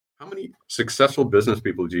How many successful business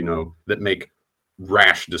people do you know that make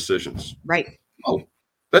rash decisions? Right. Oh,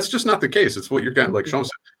 that's just not the case. It's what you're kind of like Sean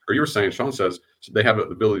said, or you were saying, Sean says they have the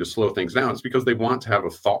ability to slow things down. It's because they want to have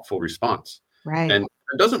a thoughtful response. Right. And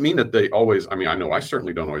it doesn't mean that they always, I know I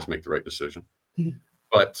certainly don't always make the right decision,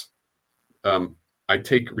 but I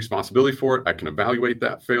take responsibility for it. I can evaluate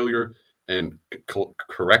that failure and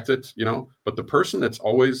correct it, but the person that's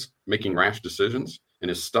always making rash decisions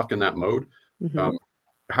and is stuck in that mode,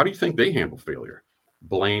 how do you think they handle failure?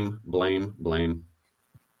 Blame,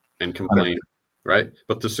 and complain, right?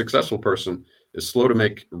 But the successful person is slow to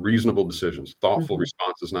make reasonable decisions, thoughtful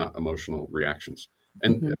responses, not emotional reactions.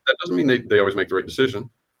 And that doesn't mean they always make the right decision,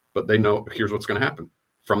 but they know here's what's going to happen.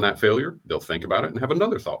 From that failure, they'll think about it and have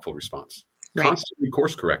another thoughtful response. Right. Constantly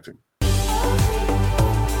course correcting.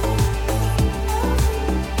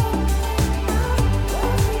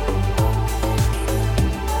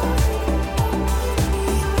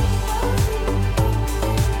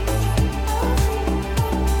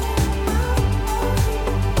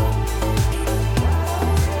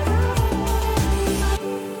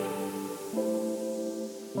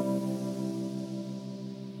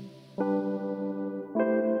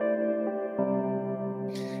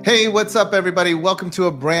 Hey, what's up, everybody? Welcome to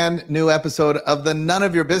a brand new episode of the None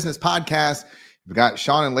of Your Business podcast. We've got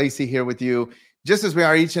Sean and Lacey here with you, just as we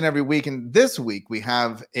are each and every week. And this week, we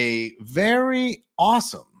have a very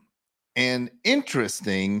awesome and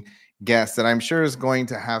interesting guest that I'm sure is going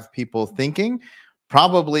to have people thinking,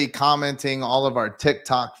 probably commenting. All of our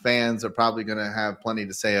TikTok fans are probably going to have plenty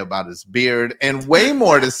to say about his beard and way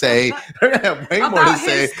more to say. They're going to have way more to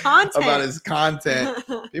say about his content.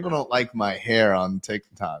 People don't like my hair on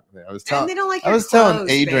TikTok. I was telling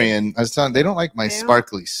Adrian, they don't like my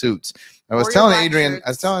sparkly suits. I was telling Adrian,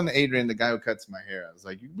 the guy who cuts my hair, I was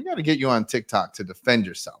like, we got to get you on TikTok to defend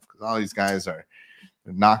yourself because all these guys are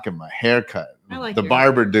knocking my haircut. Like the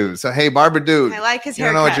barber dude. So, hey, barber dude. I like his haircut. You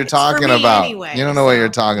don't know what you're talking about. Anyway, you don't know what you're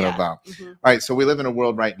talking about. All right. So we live in a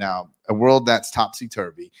world right now, a world that's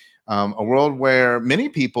topsy-turvy, a world where many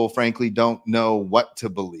people, frankly, don't know what to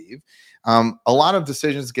believe. A lot of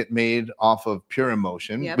decisions get made off of pure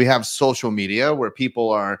emotion. Yep. We have social media where people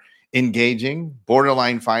are engaging,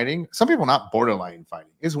 borderline fighting. Some people not borderline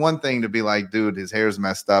fighting. It's one thing to be like, dude, his hair's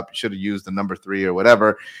messed up. You should have used the number 3 or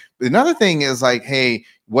whatever. But another thing is like, hey,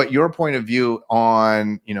 what your point of view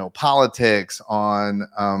on, politics, on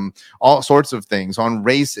all sorts of things, on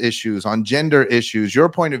race issues, on gender issues, your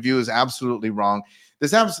point of view is absolutely wrong.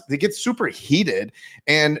 It gets super heated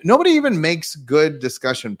and nobody even makes good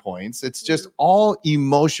discussion points. It's just all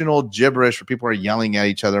emotional gibberish where people are yelling at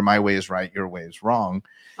each other. My way is right. Your way is wrong.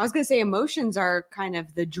 I was going to say emotions are kind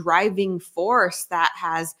of the driving force that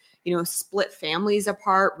has, split families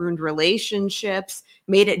apart, ruined relationships,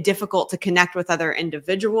 made it difficult to connect with other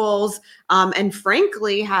individuals, and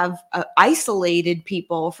frankly have isolated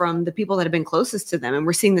people from the people that have been closest to them. And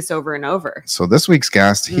we're seeing this over and over. So this week's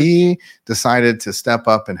guest, he decided to step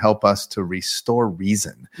up and help us to restore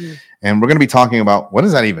reason. And we're going to be talking about what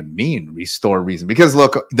does that even mean, restore reason? Because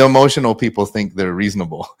look, the emotional people think they're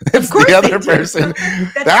reasonable. It's the other person.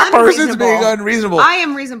 That person's being unreasonable. I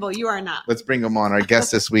am reasonable. You are not. Let's bring him on. Our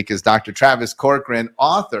guest this week is Dr. Travis Corcoran,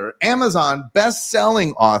 author, Amazon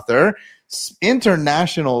best-selling author,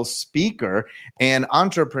 international speaker, and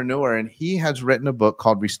entrepreneur. And he has written a book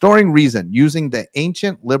called Restoring Reason, Using the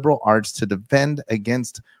Ancient Liberal Arts to Defend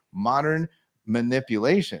Against Modern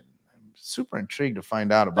Manipulation. I'm super intrigued to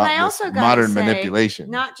find out about this modern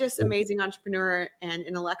manipulation. Not just amazing entrepreneur and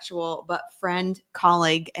intellectual, but friend,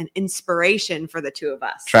 colleague, and inspiration for the two of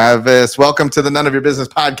us. Travis, welcome to the None of Your Business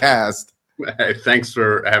podcast. Hey, thanks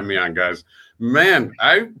for having me on, guys. Man,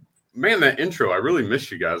 that intro, I really miss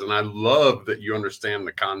you guys. And I love that you understand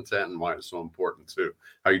the content and why it's so important too.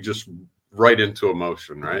 How you just right into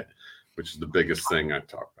emotion, right? Which is the biggest thing I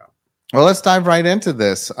talk about. Well, let's dive right into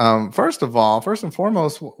this. First and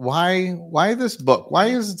foremost, why this book? Why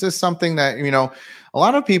is this something that, a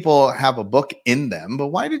lot of people have a book in them, but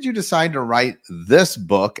why did you decide to write this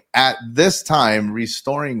book at this time,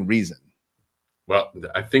 Restoring Reason? Well,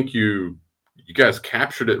 I think you guys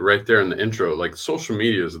captured it right there in the intro. Like social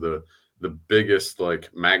media is the biggest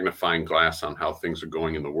magnifying glass on how things are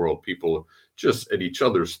going in the world. People just at each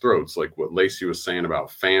other's throats, like what Lacey was saying about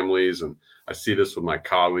families. And I see this with my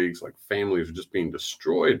colleagues, like families are just being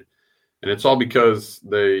destroyed. And it's all because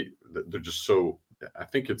they're just so, I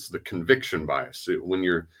think it's the conviction bias. When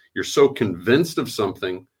you're so convinced of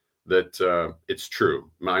something that it's true.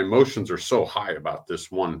 My emotions are so high about this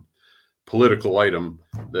one political item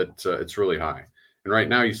that it's really high. And right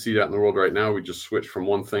now, you see that in the world right now. We just switch from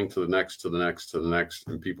one thing to the next, to the next, to the next.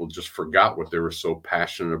 And people just forgot what they were so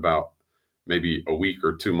passionate about maybe a week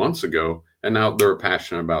or 2 months ago. And now they're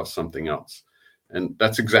passionate about something else. And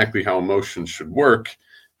that's exactly how emotions should work.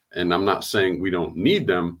 And I'm not saying we don't need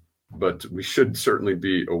them, but we should certainly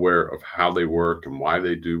be aware of how they work and why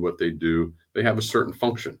they do what they do. They have a certain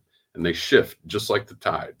function and they shift just like the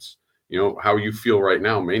tides. You know, how you feel right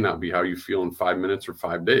now may not be how you feel in 5 minutes or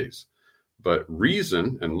 5 days. But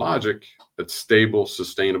reason and logic, that's stable,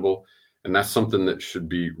 sustainable, and that's something that should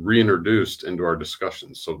be reintroduced into our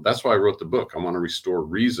discussions. So that's why I wrote the book. I want to restore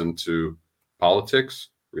reason to politics,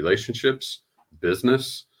 relationships,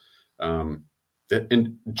 business,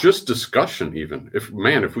 and just discussion. Even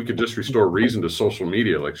if we could just restore reason to social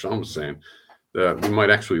media, like Sean was saying, we might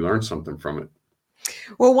actually learn something from it.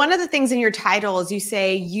 Well, one of the things in your title is you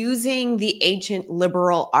say using the ancient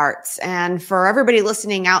liberal arts. And for everybody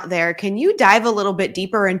listening out there, can you dive a little bit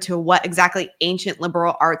deeper into what exactly ancient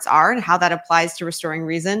liberal arts are and how that applies to restoring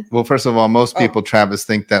reason? Well, first of all, most people, Travis,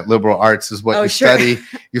 think that liberal arts is what you study.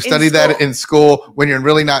 You study that in school when you're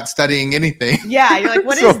really not studying anything. Yeah, you're like,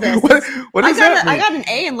 what is this? What does that mean? I got an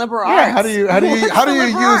A in liberal arts. How do you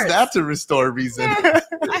use that to restore reason?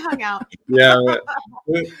 I hung out. Yeah,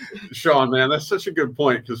 Sean, man, that's such a good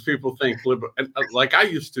point, because people think liberal, like I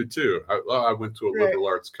used to too. I went to a liberal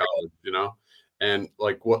arts college, you know, and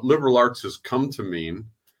like what liberal arts has come to mean,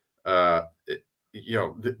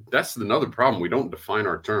 that's another problem. We don't define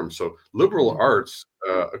our terms. So liberal arts,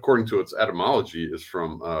 according to its etymology, is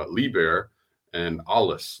from liber and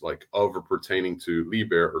alles, like of or pertaining to,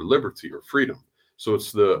 liber or liberty or freedom. So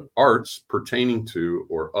it's the arts pertaining to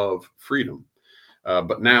or of freedom.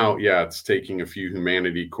 But now, it's taking a few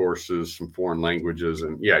humanity courses, some foreign languages,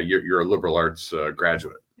 and you're a liberal arts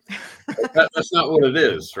graduate. That's not what it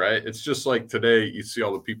is, right? It's just like today, you see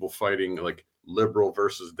all the people fighting like liberal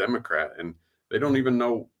versus Democrat, and they don't even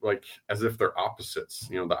know, like, as if they're opposites.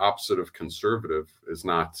 You know, the opposite of conservative is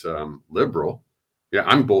not liberal. Yeah,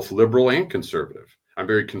 I'm both liberal and conservative. I'm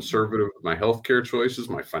very conservative with my healthcare choices,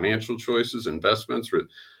 my financial choices, investments.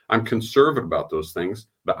 I'm conservative about those things.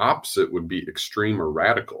 The opposite would be extreme or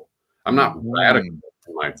radical. I'm not radical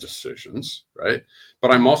in my decisions, right?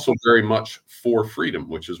 But I'm also very much for freedom,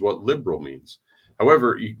 which is what liberal means.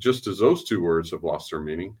 However, just as those two words have lost their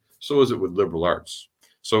meaning, so is it with liberal arts.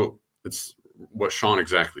 So it's what Sean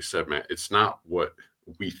exactly said, man. It's not what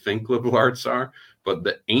we think liberal arts are, but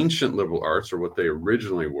the ancient liberal arts are what they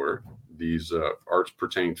originally were. These arts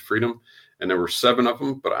pertaining to freedom. And there were 7 of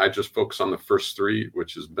them, but I just focus on the first 3,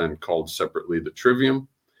 which has been called separately the trivium,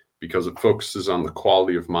 because it focuses on the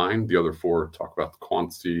quality of mind. The other 4 talk about the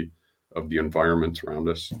quantity of the environment around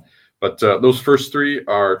us. But those first 3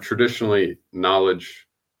 are traditionally knowledge,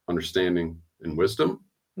 understanding, and wisdom.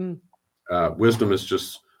 Wisdom is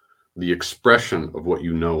just the expression of what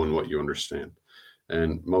you know and what you understand.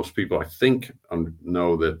 And most people, I think,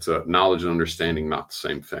 know that knowledge and understanding not the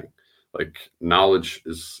same thing. Like knowledge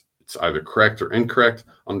it's either correct or incorrect.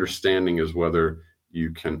 Understanding is whether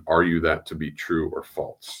you can argue that to be true or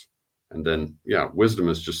false. And then, wisdom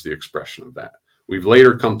is just the expression of that. We've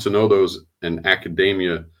later come to know those in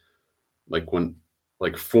academia, like when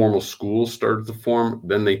formal schools started to form,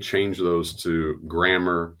 then they changed those to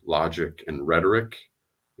grammar, logic, and rhetoric.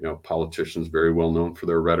 You know, politicians very well known for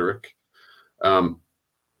their rhetoric. And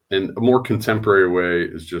a more contemporary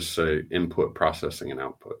way is just say input, processing, and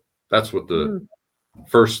output. That's what the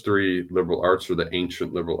first 3 liberal arts, or the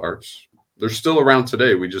ancient liberal arts. They're still around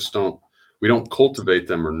today. We don't cultivate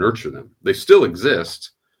them or nurture them. They still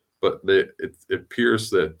exist, but it appears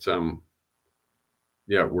that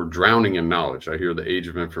we're drowning in knowledge. I hear the age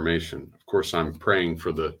of information. Of course, I'm praying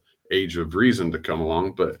for the age of reason to come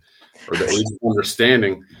along, or the age of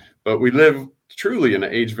understanding. But we live truly in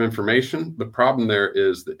an age of information. The problem there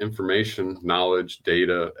is the information, knowledge,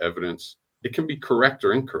 data, evidence, it can be correct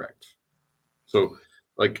or incorrect. So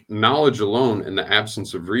like knowledge alone in the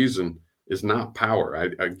absence of reason is not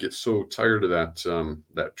power. I get so tired of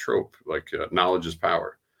that trope, like knowledge is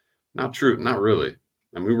power. Not true. Not really.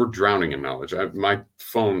 I mean, we're drowning in knowledge. My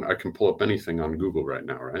phone, I can pull up anything on Google right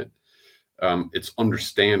now, right? It's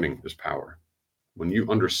understanding is power. When you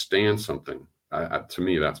understand something, to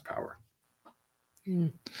me, that's power.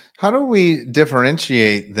 How do we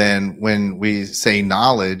differentiate then when we say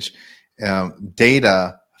knowledge,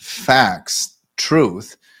 data, facts,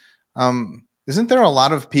 truth? Isn't there a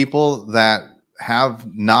lot of people that have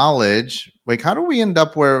knowledge? Like, how do we end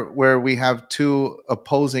up where we have 2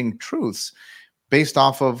 opposing truths based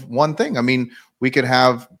off of one thing? I mean, we could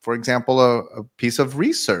have, for example, a piece of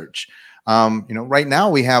research. Right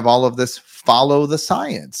now we have all of this follow the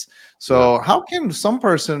science. So how can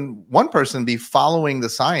one person be following the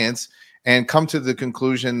science and come to the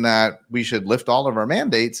conclusion that we should lift all of our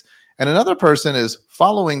mandates, and another person is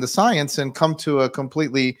following the science and come to a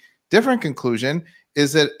completely different conclusion?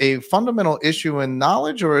 Is it a fundamental issue in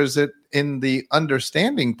knowledge, or is it in the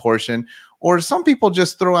understanding portion? Or some people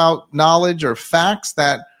just throw out knowledge or facts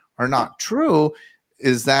that are not true?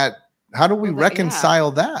 How do we reconcile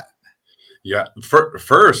that? Yeah.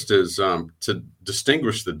 First is to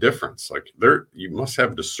distinguish the difference. Like you must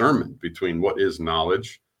have discernment between what is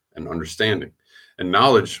knowledge and understanding. And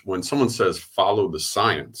knowledge, when someone says follow the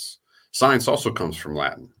science also comes from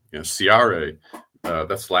Latin. Sciare,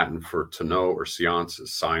 that's Latin for to know, or science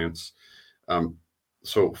is science.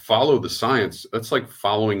 So follow the science, that's like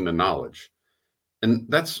following the knowledge. And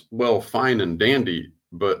that's fine and dandy.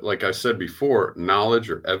 But like I said before, knowledge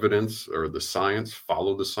or evidence or the science,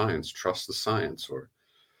 follow the science, trust the science, or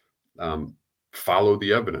follow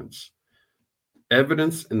the evidence.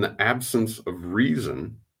 Evidence in the absence of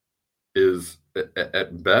reason is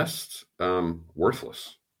at best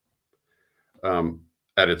worthless.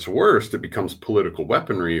 At its worst, it becomes political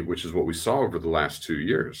weaponry, which is what we saw over the last 2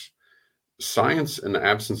 years. Science in the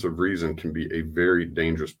absence of reason can be a very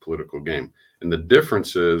dangerous political game. And the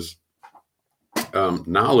difference is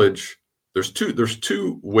knowledge. There's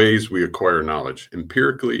two ways we acquire knowledge: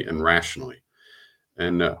 empirically and rationally.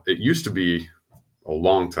 And it used to be a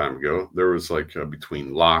long time ago. There was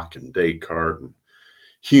between Locke and Descartes and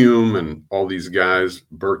Hume and all these guys,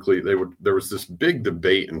 Berkeley, there was this big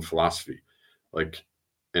debate in philosophy.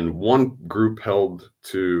 And one group held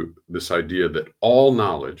to this idea that all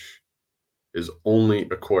knowledge is only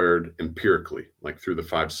acquired empirically, like through the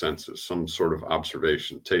five senses, some sort of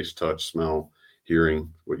observation, taste, touch, smell,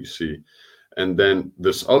 hearing, what you see. And then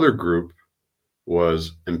this other group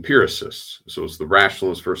was empiricists. So it's the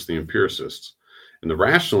rationalists versus the empiricists. And the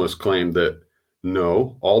rationalists claimed that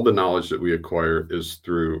no, all the knowledge that we acquire is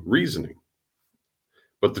through reasoning.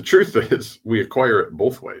 But the truth is we acquire it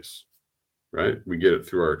both ways, right? We get it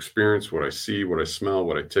through our experience, what I see, what I smell,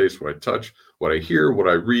 what I taste, what I touch, what I hear, what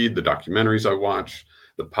I read, the documentaries I watch,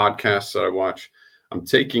 the podcasts that I watch. I'm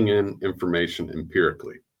taking in information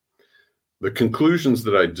empirically. The conclusions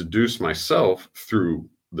that I deduce myself through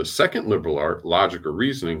the second liberal art, logic or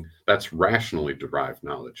reasoning, that's rationally derived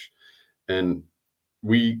knowledge. And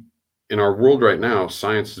in our world right now,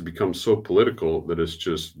 science has become so political that it's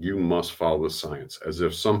just, you must follow the science, as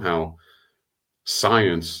if somehow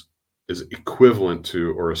science is equivalent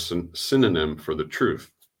to or a synonym for the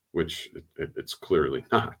truth, which it's clearly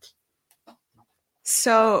not.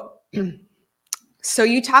 So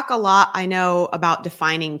you talk a lot, I know, about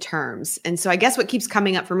defining terms. And so I guess what keeps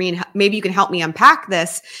coming up for me, and maybe you can help me unpack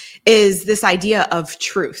this, is this idea of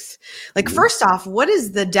truth. First off, what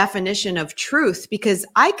is the definition of truth? Because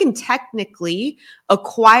I can technically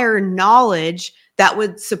acquire knowledge that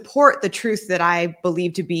would support the truth that I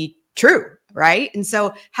believe to be true, right? And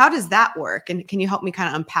so how does that work? And can you help me kind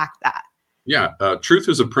of unpack that? Yeah, truth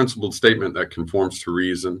is a principled statement that conforms to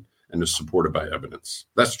reason and is supported by evidence.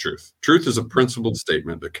 That's truth. Truth is a principled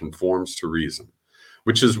statement that conforms to reason,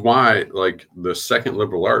 which is why the second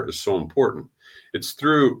liberal art is so important. It's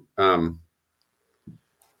through a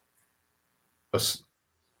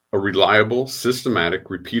reliable, systematic,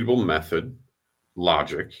 repeatable method,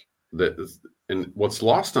 logic, and what's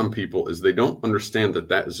lost on people is they don't understand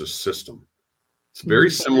that is a system. It's very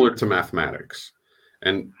similar to mathematics.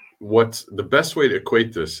 And the best way to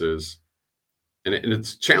equate this is, and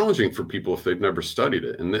it's challenging for people if they've never studied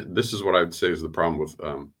it. And this is what I would say is the problem with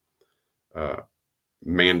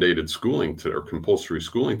mandated schooling today, or compulsory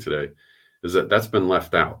schooling today, is that's been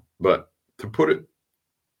left out. But to put it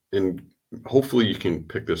in, hopefully you can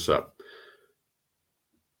pick this up.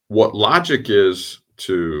 What logic is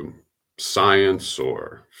to science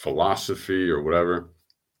or philosophy or whatever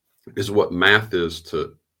is what math is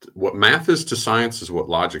to science is what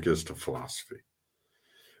logic is to philosophy.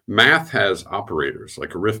 Math has operators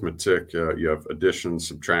like arithmetic. You have addition,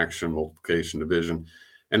 subtraction, multiplication, division.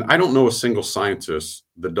 And I don't know a single scientist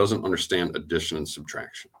that doesn't understand addition and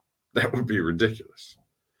subtraction. That would be ridiculous.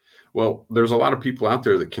 Well, there's a lot of people out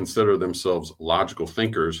there that consider themselves logical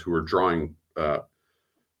thinkers who are drawing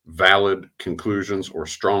valid conclusions or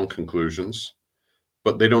strong conclusions,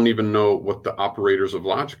 but they don't even know what the operators of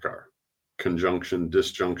logic are. Conjunction,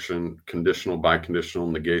 disjunction, conditional,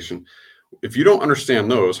 biconditional, negation. If you don't understand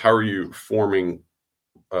those, how are you forming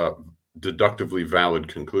deductively valid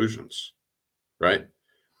conclusions, right?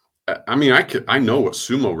 I mean, I know what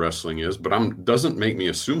sumo wrestling is, but doesn't make me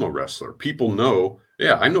a sumo wrestler. People know,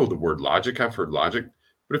 yeah, I know the word logic. I've heard logic,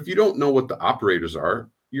 but if you don't know what the operators are,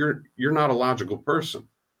 you're not a logical person.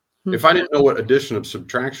 If I didn't know what addition and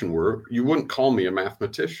subtraction were, you wouldn't call me a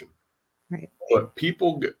mathematician. Right. But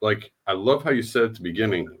people like, I love how you said at the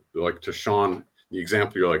beginning, like to Sean, the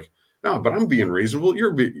example, you're like, no, but I'm being reasonable.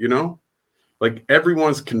 Like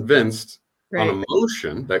everyone's convinced on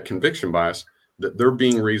emotion, that conviction bias, that they're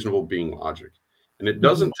being reasonable, being logic. And it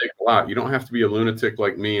doesn't take a lot. You don't have to be a lunatic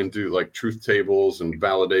like me and do like truth tables and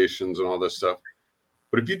validations and all this stuff.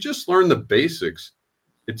 But if you just learn the basics,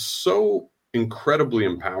 it's so incredibly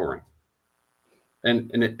empowering.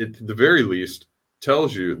 And it, at the very least,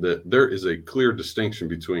 tells you that there is a clear distinction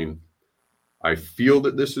between I feel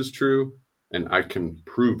that this is true and I can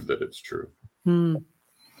prove that it's true. The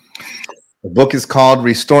book is called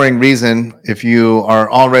Restoring Reason. If you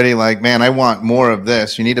are already like, man, I want more of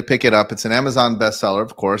this, you need to pick it up. It's an Amazon bestseller,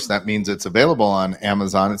 of course. That means it's available on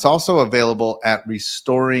Amazon. It's also available at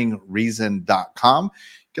restoringreason.com.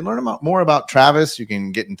 You can learn more about Travis. You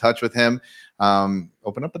can get in touch with him.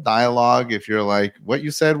 Open up a dialogue. If you're like, what you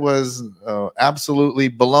said was absolutely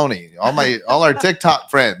baloney. All our TikTok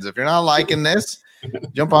friends, if you're not liking this,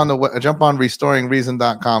 jump on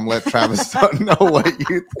restoringreason.com. Let Travis know what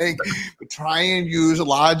you think. But try and use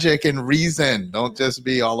logic and reason. Don't just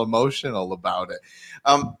be all emotional about it.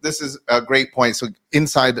 This is a great point. So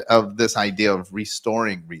inside of this idea of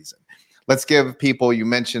restoring reason, let's give people, you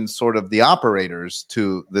mentioned sort of the operators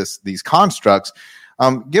to these constructs.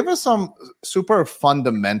 Give us some super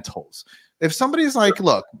fundamentals. If somebody's like,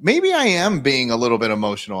 look, maybe I am being a little bit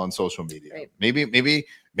emotional on social media. Right.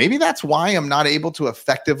 Maybe that's why I'm not able to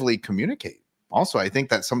effectively communicate. Also, I think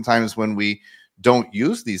that sometimes when we don't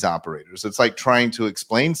use these operators, it's like trying to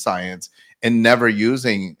explain science and never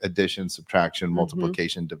using addition, subtraction,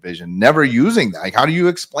 multiplication, division, never using that. Like, how do you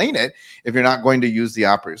explain it if you're not going to use the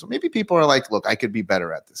operators? So maybe people are like, look, I could be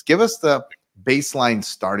better at this. Give us the baseline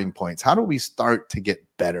starting points. How do we start to get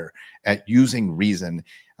better at using reason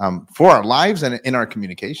for our lives and in our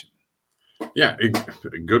communication? Yeah,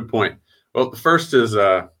 good point. Well, the first is,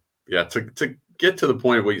 to get to the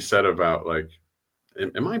point of what you said about like,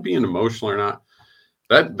 am I being emotional or not?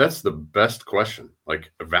 That's the best question.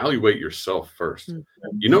 Like, evaluate yourself first.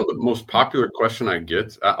 You know, the most popular question I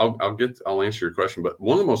get, I'll answer your question, but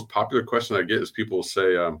one of the most popular questions I get is people will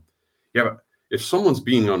say, but if someone's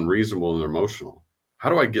being unreasonable and they're emotional, how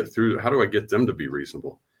do I get them to be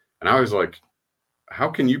reasonable? And I was like, how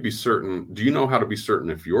can you be certain? Do you know how to be certain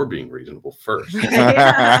if you're being reasonable first?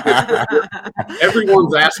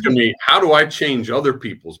 Everyone's asking me, how do I change other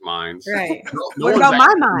people's minds? Right. What about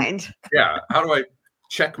my mind? Yeah. How do I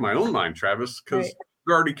check my own mind, Travis? Because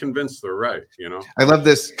you're already convinced they're right, you know? I love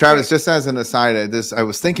this, Travis, just as an aside, I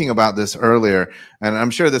was thinking about this earlier, and I'm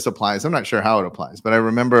sure this applies. I'm not sure how it applies, but I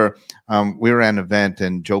remember we were at an event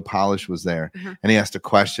and Joe Polish was there, and he asked a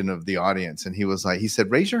question of the audience, and he said,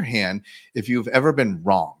 raise your hand if you've ever been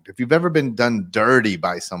wronged, if you've ever been done dirty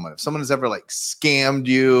by someone, if someone has ever like scammed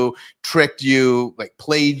you, tricked you, like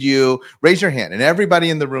played you, raise your hand. And everybody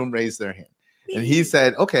in the room raised their hand. And he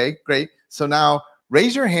said, okay, great. So now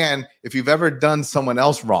raise your hand if you've ever done someone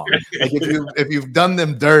else wrong. Like if you've done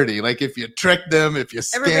them dirty, like if you tricked them, if you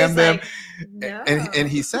scammed them. Like, no. And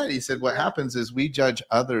he said, what happens is we judge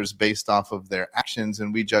others based off of their actions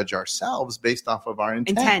and we judge ourselves based off of our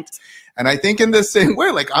intent. And I think in the same way,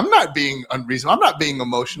 like I'm not being unreasonable. I'm not being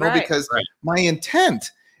emotional because my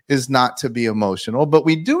intent is not to be emotional, but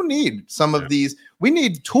we do need some of these. We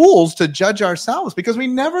need tools to judge ourselves because we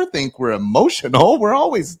never think we're emotional. We're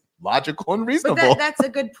always logical and reasonable. But that's a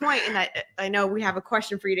good point. And I know we have a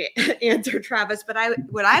question for you to answer, Travis, but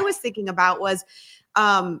what I was thinking about was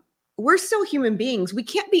we're still human beings. We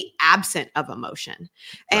can't be absent of emotion.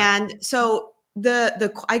 Right. And so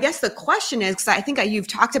I guess the question is, because I think you've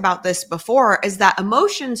talked about this before, is that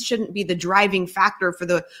emotions shouldn't be the driving factor for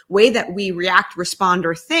the way that we react, respond,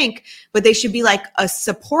 or think, but they should be like a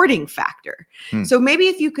supporting factor. So maybe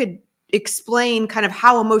if you could explain kind of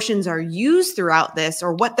how emotions are used throughout this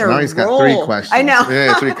or what their role. He's got 3 questions. I know.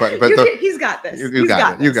 Yeah, 3 questions. But he's got this. You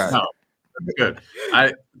got it. No, good.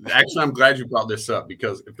 I'm glad you brought this up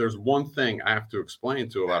because if there's one thing I have to explain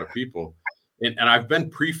to a lot of people, and I've been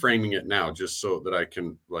pre-framing it now just so that I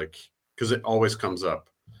can because it always comes up.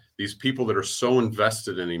 These people that are so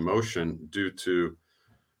invested in emotion due to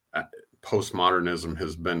postmodernism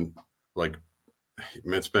has been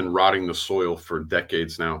it's been rotting the soil for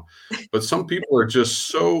decades now. But some people are just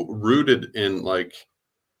so rooted in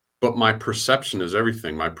but my perception is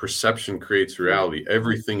everything. My perception creates reality.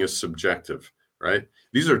 Everything is subjective, right?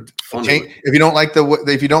 These are fun. If you don't like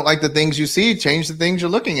the things you see, change the things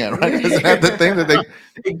you're looking at, right? Isn't that the thing that they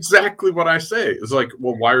exactly what I say? It's like,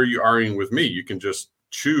 well, why are you arguing with me? You can just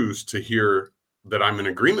choose to hear that I'm in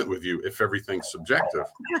agreement with you if everything's subjective.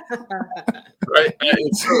 Right?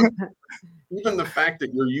 And so even the fact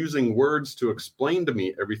that you're using words to explain to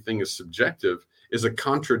me everything is subjective is a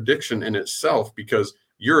contradiction in itself, because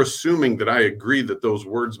you're assuming that I agree that those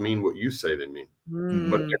words mean what you say they mean.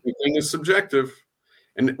 But everything is subjective.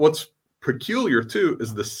 And what's peculiar too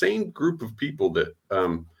is the same group of people that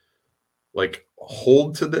like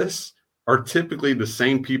hold to this are typically the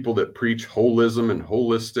same people that preach holism and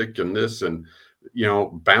holistic and this and, you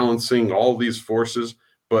know, balancing all these forces,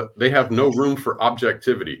 but they have no room for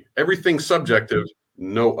objectivity. Everything's subjective,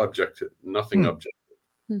 no objective, nothing objective.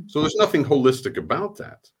 So there's nothing holistic about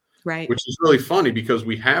that. Right. Which is really funny, because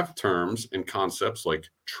we have terms and concepts like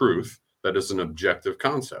truth, that is an objective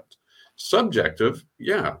concept. Subjective,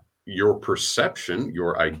 yeah, your perception,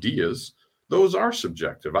 your ideas, those are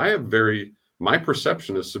subjective. My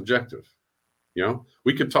perception is subjective. You know,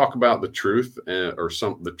 we could talk about the truth or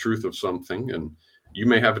the truth of something, and you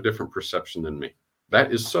may have a different perception than me.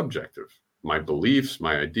 That is subjective. My beliefs,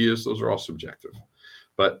 my ideas, those are all subjective.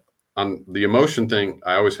 But on the emotion thing,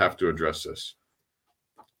 I always have to address this,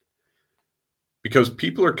 because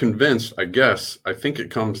people are convinced, I think it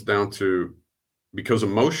comes down to, because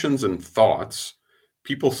emotions and thoughts,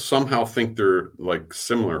 people somehow think they're like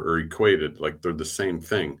similar or equated, like they're the same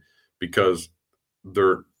thing, because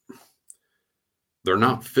they're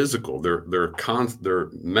not physical. They're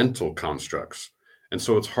mental constructs. And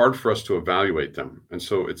so it's hard for us to evaluate them. And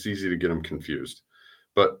so it's easy to get them confused.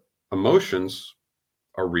 But emotions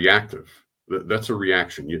are reactive. That's a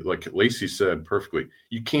reaction. Like Lacey said perfectly,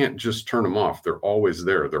 you can't just turn them off. They're always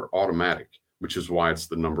there. They're automatic, which is why it's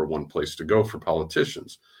the number one place to go for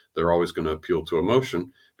politicians. They're always going to appeal to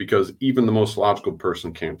emotion, because even the most logical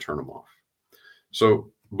person can't turn them off.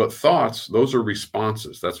 So, but thoughts, those are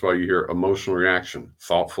responses. That's why you hear emotional reaction,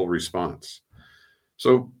 thoughtful response.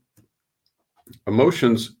 So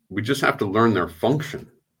emotions, we just have to learn their function,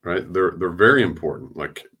 right? They're very important.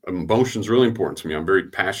 Like emotion's really important to me. I'm very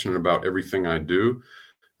passionate about everything I do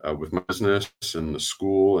with my business and the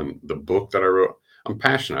school and the book that I wrote. I'm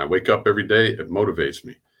passionate. I wake up every day. It motivates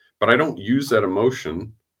me. But I don't use that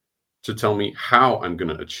emotion to tell me how I'm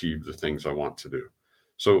going to achieve the things I want to do.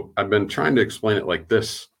 So I've been trying to explain it like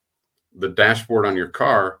this. The dashboard on your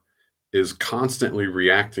car is constantly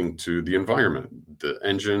reacting to the environment, the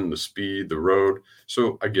engine, the speed, the road.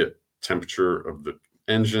 So I get temperature of the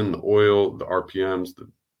engine, the oil, the RPMs,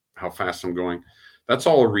 how fast I'm going. That's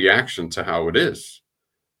all a reaction to how it is.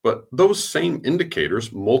 But those same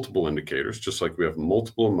indicators, multiple indicators, just like we have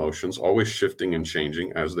multiple emotions, always shifting and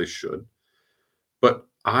changing as they should. But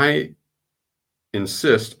I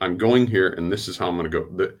insist I'm going here and this is how I'm going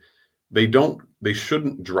to go. They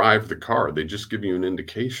shouldn't drive the car. They just give you an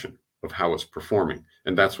indication of how it's performing.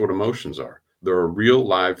 And that's what emotions are. They're a real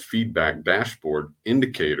live feedback dashboard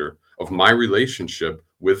indicator of my relationship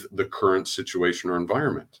with the current situation or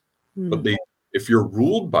environment. But if you're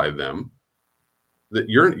ruled by them, that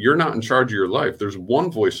you're not in charge of your life. There's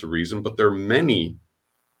one voice of reason, but there are many,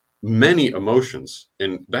 many emotions,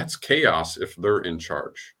 and that's chaos if they're in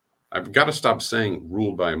charge. I've got to stop saying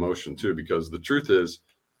ruled by emotion too, because the truth is,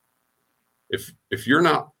 if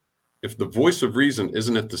the voice of reason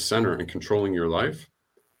isn't at the center and controlling your life,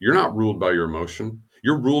 you're not ruled by your emotion.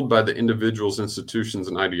 You're ruled by the individuals, institutions,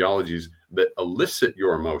 and ideologies that elicit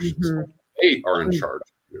your emotions. They are in charge of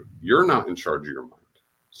you. You're not in charge of your mind.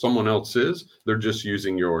 Someone else is. They're just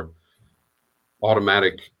using your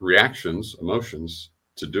automatic reactions, emotions,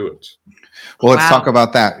 to do it. Well, let's talk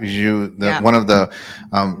about that. One of the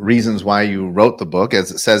reasons why you wrote the book,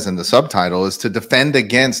 as it says in the subtitle, is to defend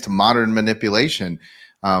against modern manipulation,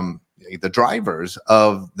 the drivers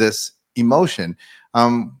of this emotion.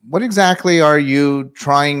 What exactly are you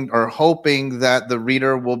trying or hoping that the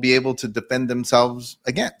reader will be able to defend themselves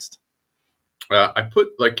against? I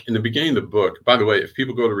put, like, in the beginning of the book, by the way, if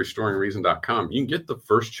people go to restoringreason.com, you can get the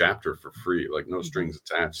first chapter for free, like no strings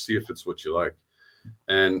attached. See if it's what you like.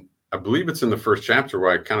 And I believe it's in the first chapter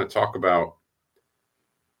where I kind of talk about,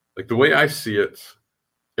 like, the way I see it,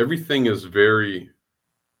 everything is very,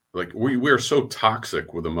 like, we are so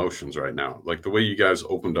toxic with emotions right now. Like the way you guys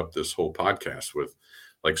opened up this whole podcast with,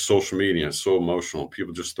 like, social media is so emotional,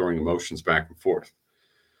 people just throwing emotions back and forth,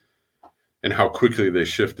 and how quickly they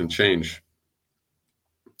shift and change.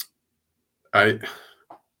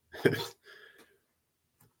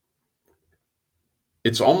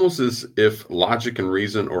 It's almost as if logic and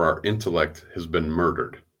reason or our intellect has been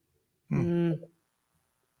murdered. And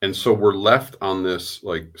so we're left on this,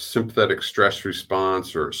 like, sympathetic stress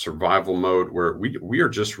response or survival mode where we are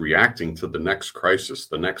just reacting to the next crisis,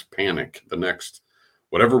 the next panic, the next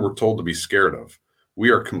whatever we're told to be scared of. We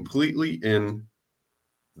are completely in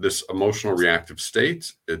this emotional reactive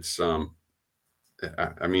state, it's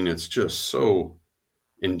I mean, it's just so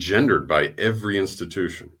engendered by every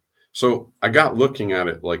institution. So I got looking at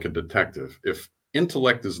it like a detective. If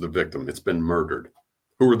intellect is the victim, it's been murdered.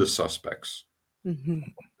 Who are the suspects?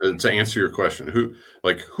 To answer your question, who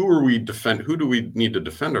are we who do we need to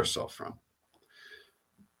defend ourselves from?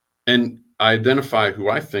 And I identify who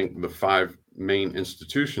I think the 5 main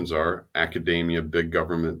institutions are: academia, big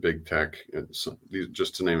government, big tech,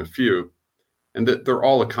 just to name a few, and that they're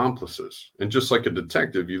all accomplices. And just like a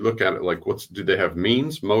detective, you look at it like, do they have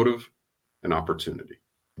means, motive, and opportunity?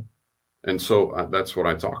 And so that's what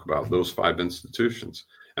I talk about, those 5 institutions.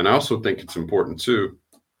 And I also think it's important too.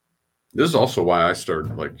 This is also why I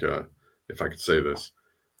started, if I could say this,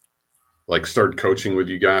 started coaching with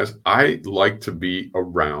you guys. I like to be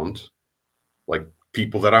around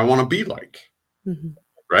people that I want to be like.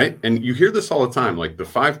 Right. And you hear this all the time, like the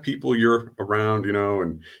 5 people you're around,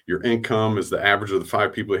 and your income is the average of the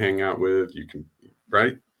 5 people you hang out with. You can,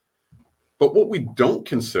 right. But what we don't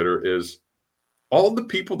consider is all the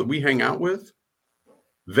people that we hang out with,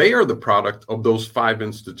 they are the product of those 5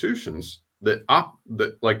 institutions that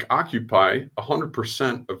occupy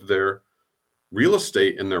 100% of their real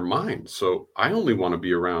estate in their mind. So I only want to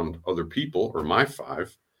be around other people, or my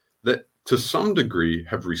 5, that to some degree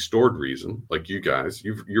have restored reason, like you guys.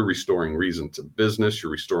 You're restoring reason to business.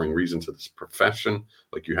 You're restoring reason to this profession,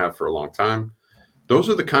 like you have for a long time. Those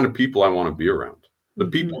are the kind of people I want to be around. The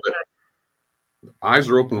people that eyes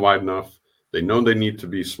are open wide enough. They know they need to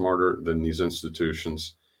be smarter than these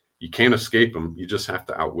institutions. You can't escape them. You just have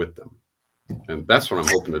to outwit them. And that's what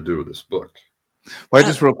I'm hoping to do with this book. Well,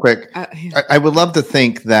 just real quick, I would love to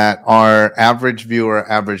think that our average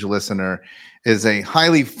viewer, average listener is a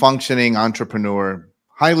highly functioning entrepreneur,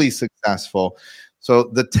 highly successful.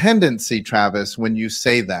 So the tendency, Travis, when you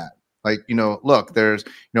say that, look, there's,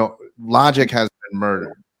 logic has been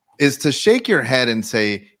murdered, is to shake your head and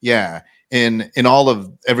say, yeah, in all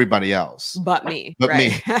of everybody else. But me.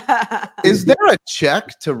 Is there a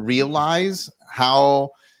check to realize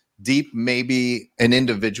how deep maybe an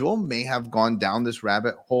individual may have gone down this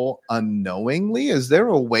rabbit hole unknowingly? Is there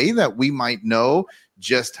a way that we might know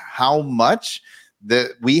just how much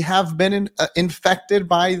that we have been infected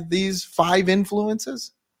by these 5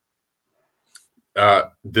 influences?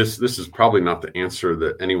 This is probably not the answer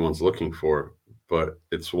that anyone's looking for, but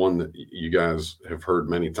it's one that you guys have heard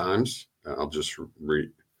many times. I'll just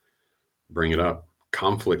bring it up.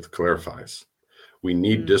 Conflict clarifies. We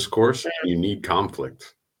need discourse, and you need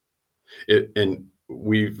conflict. And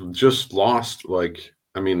we've just lost, the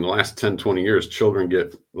last 10, 20 years, children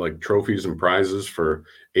get trophies and prizes for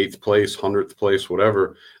 8th place, 100th place,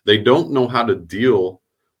 whatever. They don't know how to deal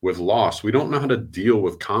with loss. We don't know how to deal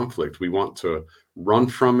with conflict. We want to run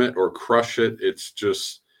from it or crush it. It's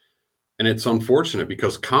just, and it's unfortunate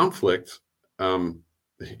because conflict,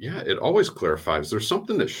 it always clarifies. There's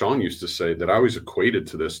something that Sean used to say that I always equated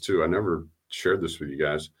to this too. I never shared this with you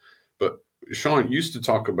guys, but Sean used to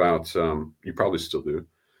talk about, you probably still do,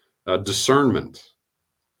 discernment,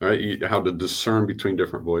 right? How to discern between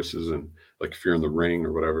different voices, and if you're in the ring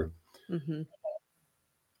or whatever.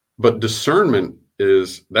 But discernment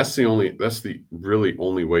that's the really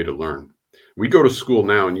only way to learn. We go to school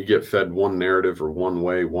now and you get fed one narrative or one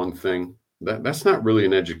way, one thing. That's not really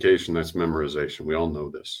an education. That's memorization. We all know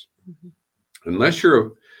this. Unless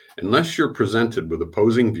you're presented with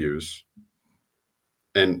opposing views,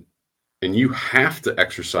 and you have to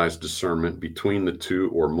exercise discernment between the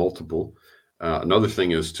 2 or multiple. Another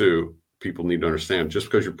thing is too, people need to understand, just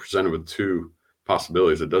because you're presented with 2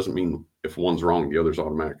 possibilities, it doesn't mean if one's wrong, the other's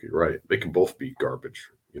automatically right. They can both be garbage,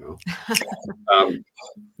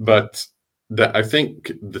 But I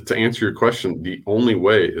think that to answer your question, the only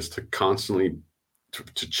way is to constantly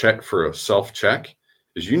to check for a self-check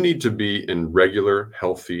is you need to be in regular,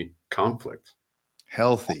 healthy conflict.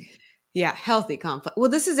 Healthy. Yeah, healthy conflict. Well,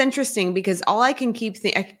 this is interesting because all I can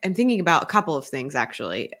I'm thinking about a couple of things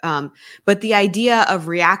actually. But the idea of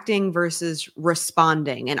reacting versus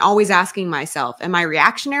responding, and always asking myself, am I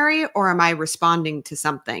reactionary or am I responding to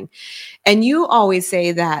something? And you always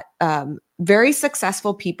say that very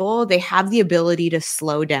successful people, they have the ability to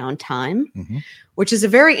slow down time, which is a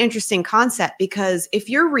very interesting concept because if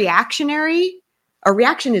you're reactionary, a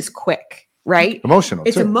reaction is quick. Right? Emotional.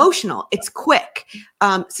 It's emotional. It's quick.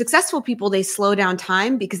 Successful people, they slow down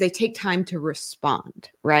time because they take time to respond.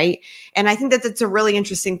 Right. And I think that that's a really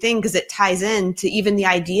interesting thing because it ties into even the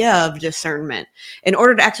idea of discernment. In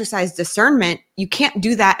order to exercise discernment, you can't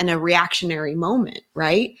do that in a reactionary moment.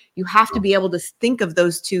 Right. You have to be able to think of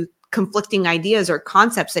those 2 conflicting ideas or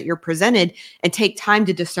concepts that you're presented and take time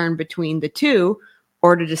to discern between the 2,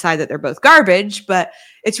 or to decide that they're both garbage. But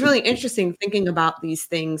it's really interesting thinking about these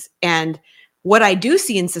things. And what I do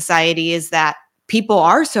see in society is that people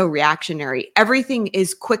are so reactionary. Everything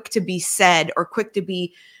is quick to be said or quick to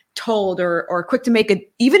be told or quick to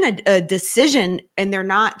make even a decision, and they're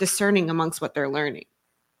not discerning amongst what they're learning.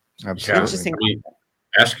 Absolutely. Interesting.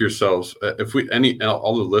 Ask yourselves, if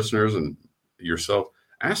all the listeners and yourself,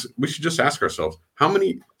 we should just ask ourselves, how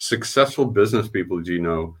many successful business people do you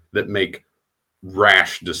know that make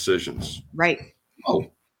rash decisions? Right.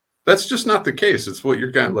 Oh, that's just not the case. It's what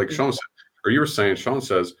you're kind of like Sean said, or you were saying, Sean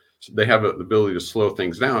says they have the ability to slow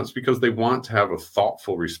things down. It's because they want to have a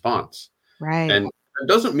thoughtful response. Right. And it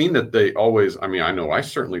doesn't mean that they always, I mean, I know I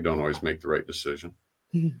certainly don't always make the right decision,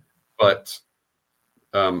 but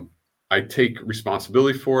I take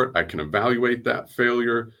responsibility for it. I can evaluate that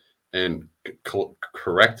failure and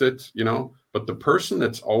correct it, but the person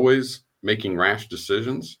that's always making rash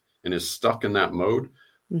decisions and is stuck in that mode,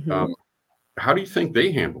 how do you think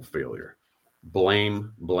they handle failure?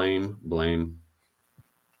 Blame,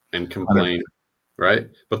 and complain, right?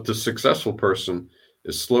 But the successful person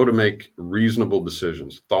is slow to make reasonable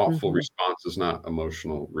decisions, thoughtful responses, not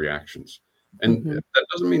emotional reactions. And that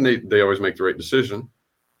doesn't mean they always make the right decision,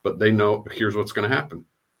 but they know here's what's going to happen.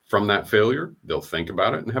 From that failure, they'll think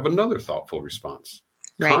about it and have another thoughtful response.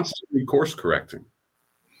 Right. Constantly course correcting.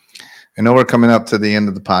 I know we're coming up to the end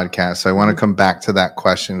of the podcast, so I want to come back to that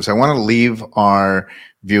question. So I want to leave our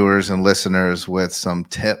viewers and listeners with some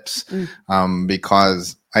tips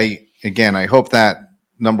because I hope that,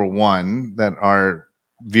 number one, that our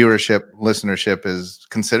listenership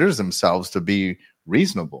considers themselves to be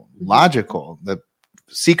reasonable, logical, the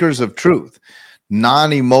seekers of truth,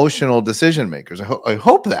 non-emotional decision makers. I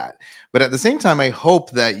hope that. But at the same time, I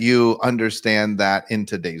hope that you understand that in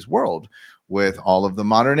today's world, with all of the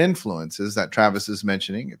modern influences that Travis is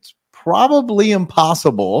mentioning, it's probably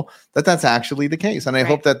impossible that that's actually the case. And I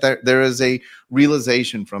hope that there is a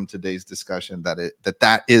realization from today's discussion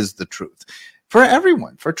that is the truth. For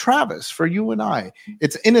everyone, for Travis, for you and I,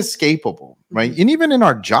 it's inescapable, right? And even in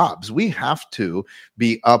our jobs, we have to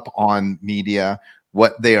be up on media,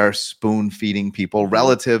 what they are spoon feeding people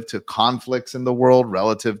relative to conflicts in the world,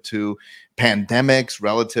 relative to pandemics,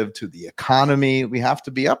 relative to the economy. We have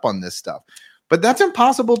to be up on this stuff. But that's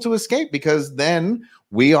impossible to escape, because then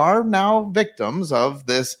we are now victims of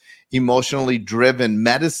this emotionally driven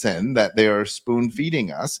medicine that they are spoon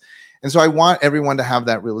feeding us. And so I want everyone to have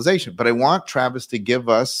that realization. But I want Travis to give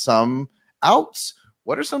us some outs.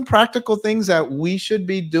 What are some practical things that we should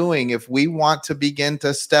be doing if we want to begin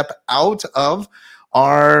to step out of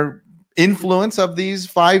our influence of these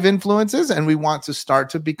 5 influences, and we want to start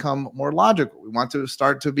to become more logical? We want to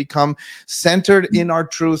start to become centered in our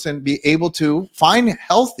truth and be able to find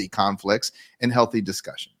healthy conflicts and healthy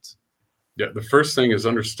discussions. Yeah, the first thing is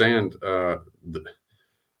understand the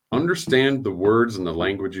words and the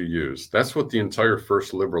language you use. That's what the entire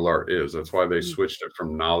first liberal art is. That's why they switched it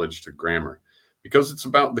from knowledge to grammar, because it's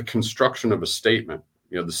about the construction of a statement.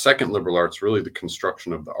 The second liberal art's really the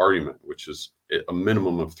construction of the argument, which is a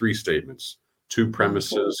minimum of 3 statements, 2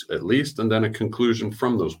 premises at least, and then a conclusion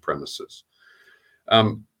from those premises.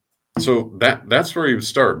 So that's where you would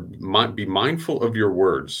start. Be mindful of your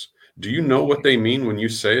words. Do you know what they mean when you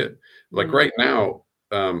say it? Like right now,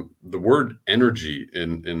 the word energy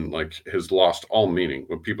in like has lost all meaning.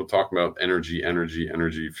 When people talk about energy,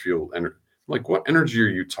 fuel, energy, like what energy are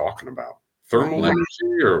you talking about? Thermal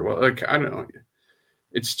energy or what? Like, I don't know.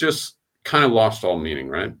 It's just kind of lost all meaning,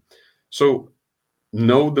 right? So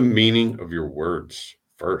know the meaning of your words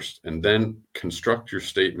first, and then construct your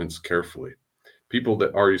statements carefully. People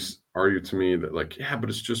that argue to me that like, yeah, but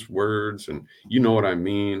it's just words and you know what I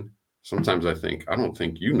mean. Sometimes I think, I don't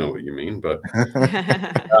think you know what you mean, but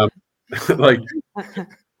like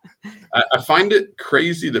I find it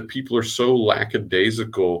crazy that people are so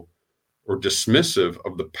lackadaisical or dismissive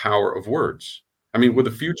of the power of words. I mean, with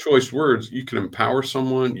a few choice words, you can empower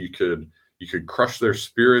someone, you could crush their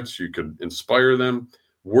spirits, you could inspire them.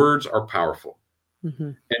 Words are powerful.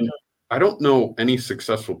 And I don't know any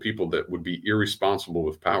successful people that would be irresponsible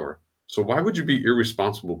with power. So why would you be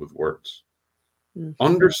irresponsible with words?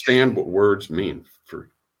 Understand what words mean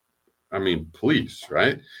please,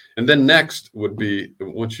 right? And then next would be,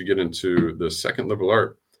 once you get into the second liberal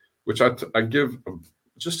art, which I give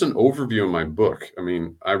just an overview in my book. I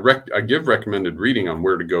mean, I give recommended reading on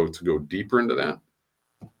where to go deeper into that.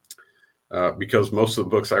 Because most of the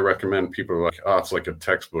books I recommend, people are like, oh, it's like a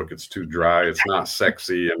textbook. It's too dry. It's not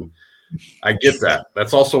sexy. And I get that.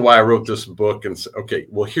 That's also why I wrote this book and said, okay,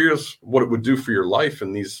 well, here's what it would do for your life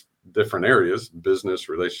in these different areas: business,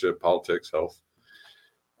 relationship, politics, health.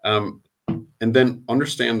 And then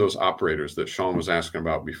understand those operators that Sean was asking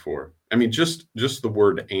about before. I mean, just the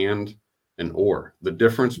word and or, the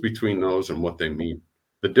difference between those and what they mean,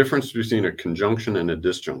 the difference between a conjunction and a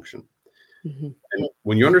disjunction. And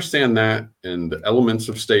when you understand that and the elements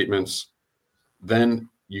of statements, then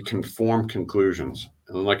you can form conclusions.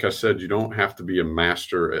 And like I said, you don't have to be a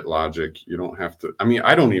master at logic. You don't have to, I mean,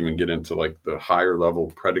 I don't even get into like the higher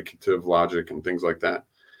level predicative logic and things like that.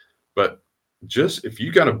 But just if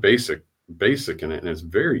you got a basic in it, and it's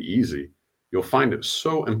very easy, you'll find it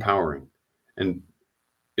so empowering. And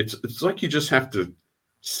it's like you just have to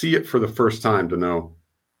see it for the first time to know,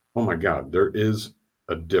 oh my God, there is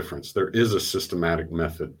a difference. There is a systematic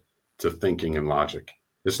method to thinking and logic.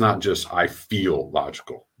 It's not just I feel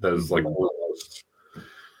logical. That is like one of the most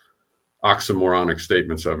oxymoronic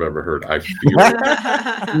statements I've ever heard. I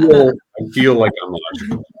feel like I'm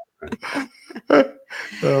logical.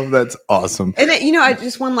 Oh, that's awesome. And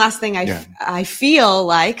just one last thing. I feel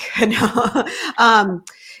like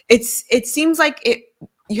it seems like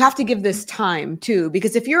you have to give this time too,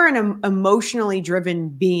 because if you're an emotionally driven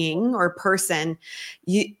being or person,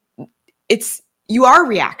 you are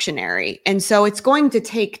reactionary. And so it's going to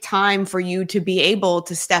take time for you to be able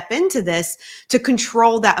to step into this, to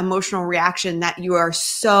control that emotional reaction that you are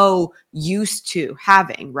so used to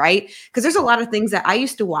having, right? Because there's a lot of things that I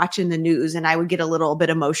used to watch in the news and I would get a little bit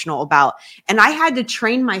emotional about. And I had to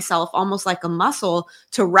train myself almost like a muscle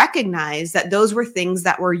to recognize that those were things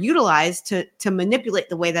that were utilized to manipulate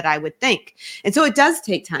the way that I would think. And so it does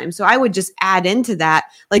take time. So I would just add into that,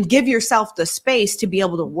 like give yourself the space to be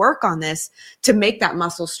able to work on this, to make that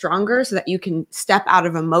muscle stronger so that you can step out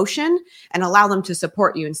of emotion and allow them to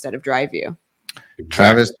support you instead of drive you.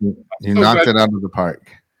 Travis, you knocked it out of the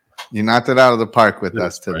park. You knocked it out of the park with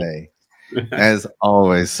us today, as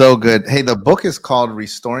always. So good. Hey, the book is called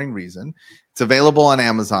Restoring Reason. It's available on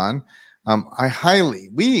Amazon.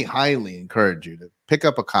 We highly encourage you to pick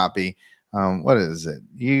up a copy. What is it?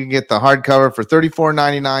 You get the hardcover for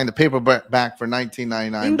 $34.99, the paperback for $19.99.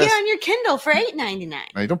 You can get on your Kindle for $8.99.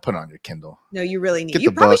 No, you don't put it on your Kindle. No, you really need. Get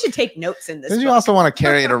You the probably book. should take notes in this. Then you book. also want to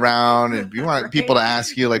carry it around, and you want Right. people to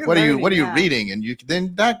ask you, like, You're what are you learning, reading? And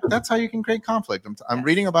that's how you can create conflict. I'm Yes.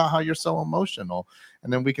 reading about how you're so emotional,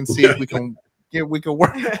 and then we can see if we can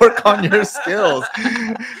work on your skills.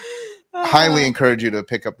 Highly encourage you to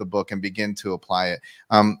pick up the book and begin to apply it.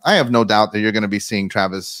 I have no doubt that you're going to be seeing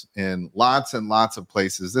Travis in lots and lots of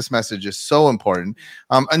places. This message is so important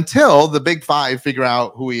until the big five figure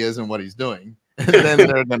out who he is and what he's doing. And then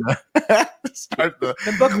they're going to start the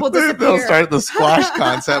book will disappear. They'll start the squash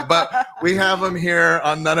concept. But we have them here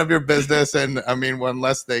on None of Your Business. And I mean,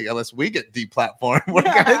 unless we get deplatformed, we're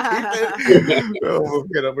going to keep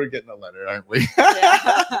it. We're getting a letter, aren't we?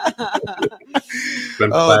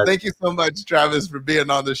 Oh, thank you so much, Travis, for being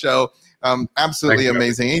on the show. Absolutely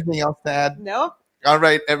amazing. Anything else to add? Nope. All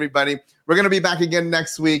right, everybody. We're going to be back again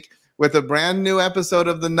next week with a brand new episode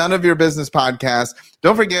of the None of Your Business podcast.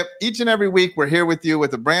 Don't forget, each and every week, we're here with you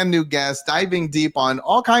with a brand new guest, diving deep on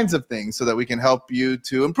all kinds of things so that we can help you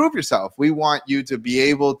to improve yourself. We want you to be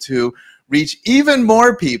able to reach even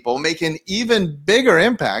more people, make an even bigger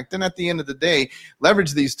impact, and at the end of the day,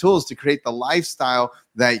 leverage these tools to create the lifestyle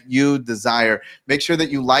that you desire. Make sure that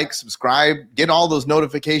you like, subscribe, get all those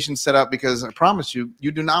notifications set up, because I promise you,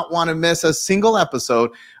 you do not want to miss a single episode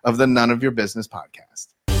of the None of Your Business podcast.